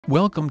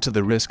Welcome to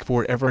the Risk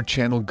Forever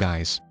channel,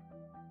 guys.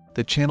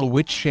 The channel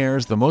which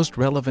shares the most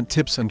relevant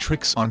tips and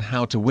tricks on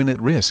how to win at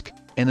Risk,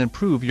 and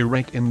improve your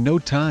rank in no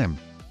time.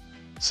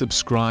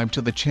 Subscribe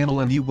to the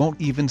channel and you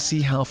won't even see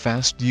how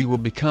fast you will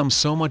become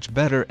so much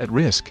better at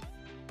Risk.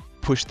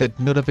 Push that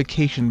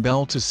notification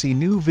bell to see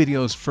new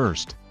videos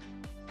first.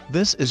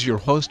 This is your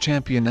host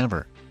Champion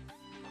Ever.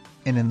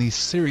 And in this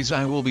series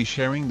I will be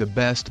sharing the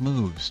best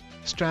moves,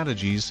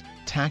 strategies,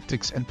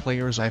 tactics and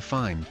players I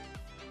find.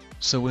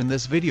 So in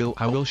this video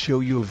I will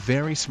show you a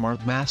very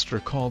smart master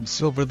called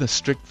Silver the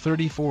Strict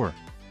 34.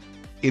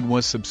 It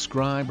was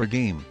subscriber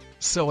game,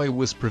 so I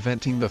was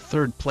preventing the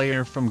third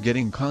player from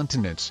getting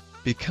continents,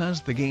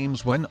 because the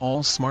games when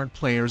all smart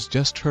players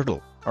just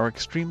turtle, are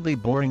extremely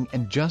boring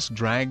and just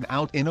dragged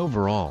out in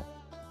overall.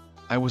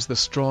 I was the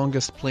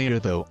strongest player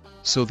though,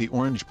 so the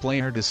orange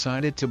player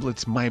decided to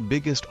blitz my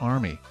biggest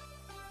army.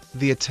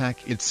 The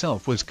attack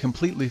itself was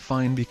completely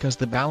fine because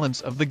the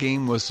balance of the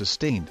game was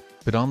sustained.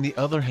 But on the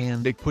other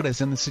hand it put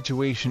us in the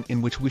situation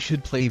in which we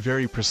should play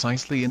very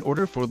precisely in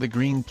order for the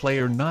green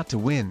player not to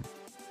win.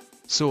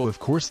 So of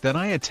course then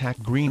I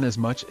attacked green as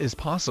much as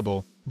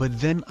possible, but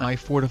then I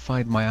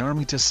fortified my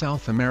army to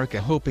South America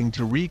hoping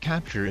to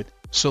recapture it,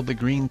 so the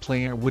green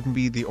player wouldn't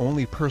be the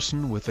only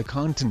person with the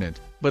continent,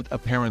 but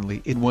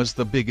apparently it was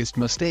the biggest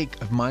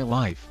mistake of my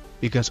life,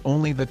 because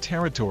only the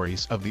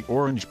territories of the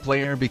orange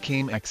player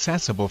became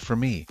accessible for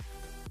me.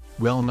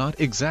 Well, not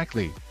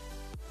exactly.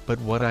 But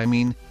what I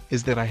mean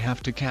is that I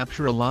have to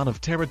capture a lot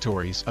of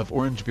territories of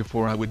orange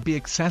before I would be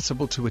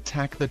accessible to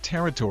attack the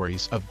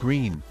territories of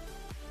green.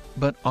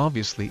 But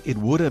obviously it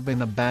would have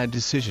been a bad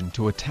decision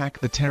to attack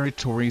the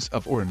territories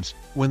of orange,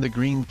 when the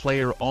green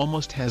player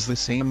almost has the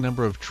same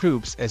number of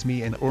troops as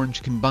me and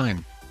orange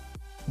combined.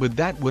 But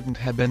that wouldn't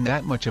have been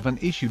that much of an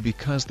issue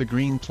because the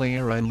green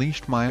player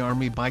unleashed my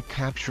army by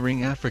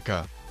capturing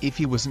Africa, if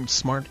he wasn't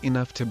smart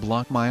enough to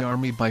block my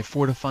army by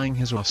fortifying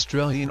his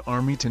Australian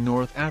army to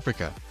North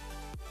Africa.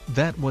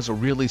 That was a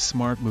really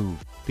smart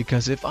move,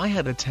 because if I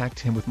had attacked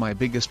him with my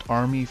biggest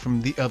army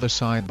from the other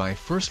side by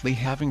firstly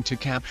having to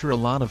capture a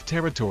lot of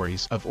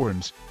territories of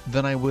orange,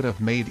 then I would have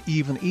made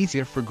even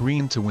easier for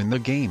green to win the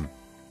game.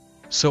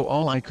 So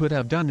all I could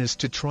have done is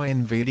to try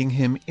invading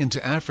him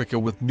into Africa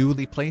with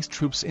newly placed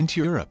troops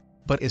into Europe,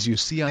 but as you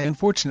see I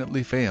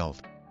unfortunately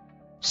failed.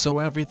 So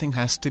everything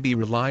has to be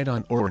relied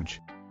on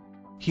orange.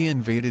 He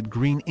invaded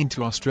green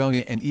into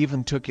Australia and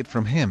even took it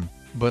from him.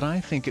 But I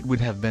think it would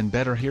have been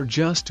better here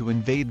just to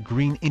invade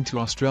green into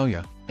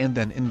Australia, and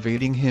then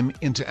invading him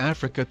into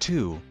Africa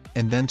too,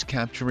 and then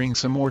capturing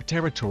some more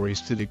territories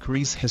to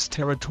decrease his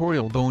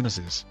territorial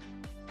bonuses.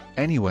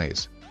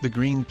 Anyways, the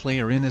green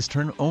player in his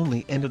turn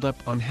only ended up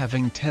on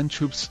having 10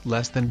 troops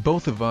less than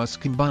both of us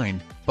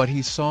combined, but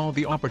he saw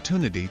the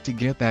opportunity to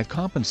get that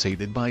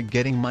compensated by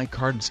getting my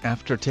cards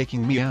after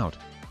taking me out.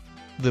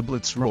 The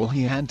blitz roll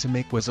he had to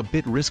make was a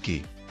bit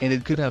risky, and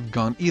it could have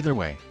gone either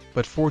way.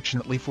 But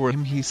fortunately for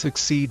him he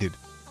succeeded.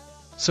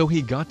 So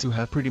he got to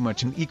have pretty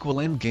much an equal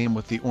endgame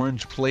with the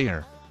orange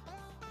player.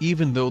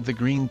 Even though the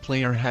green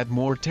player had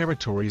more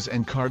territories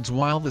and cards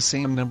while the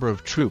same number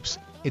of troops,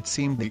 it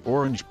seemed the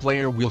orange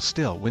player will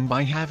still win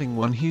by having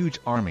one huge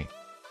army.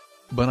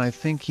 But I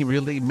think he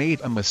really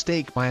made a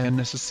mistake by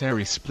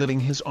unnecessarily splitting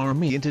his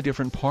army into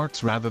different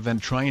parts rather than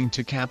trying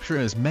to capture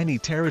as many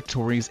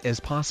territories as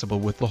possible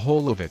with the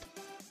whole of it.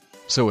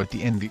 So at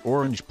the end the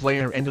orange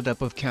player ended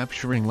up of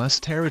capturing less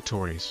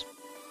territories.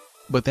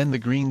 But then the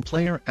green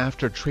player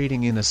after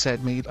trading in a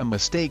set made a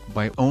mistake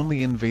by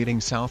only invading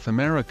South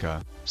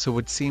America, so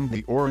it seemed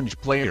the orange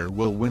player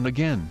will win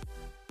again.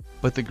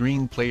 But the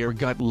green player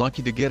got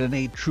lucky to get an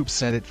 8 troop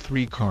set at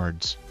 3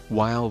 cards,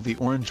 while the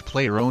orange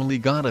player only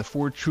got a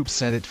 4 troop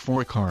set at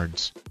 4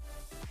 cards.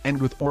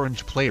 And with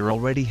orange player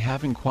already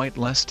having quite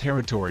less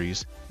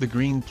territories, the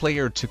green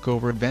player took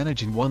over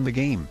advantage and won the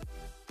game.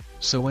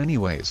 So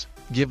anyways,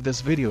 give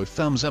this video a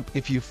thumbs up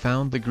if you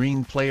found the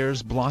green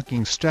player's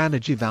blocking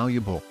strategy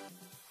valuable.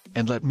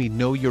 And let me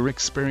know your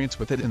experience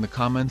with it in the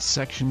comments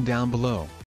section down below.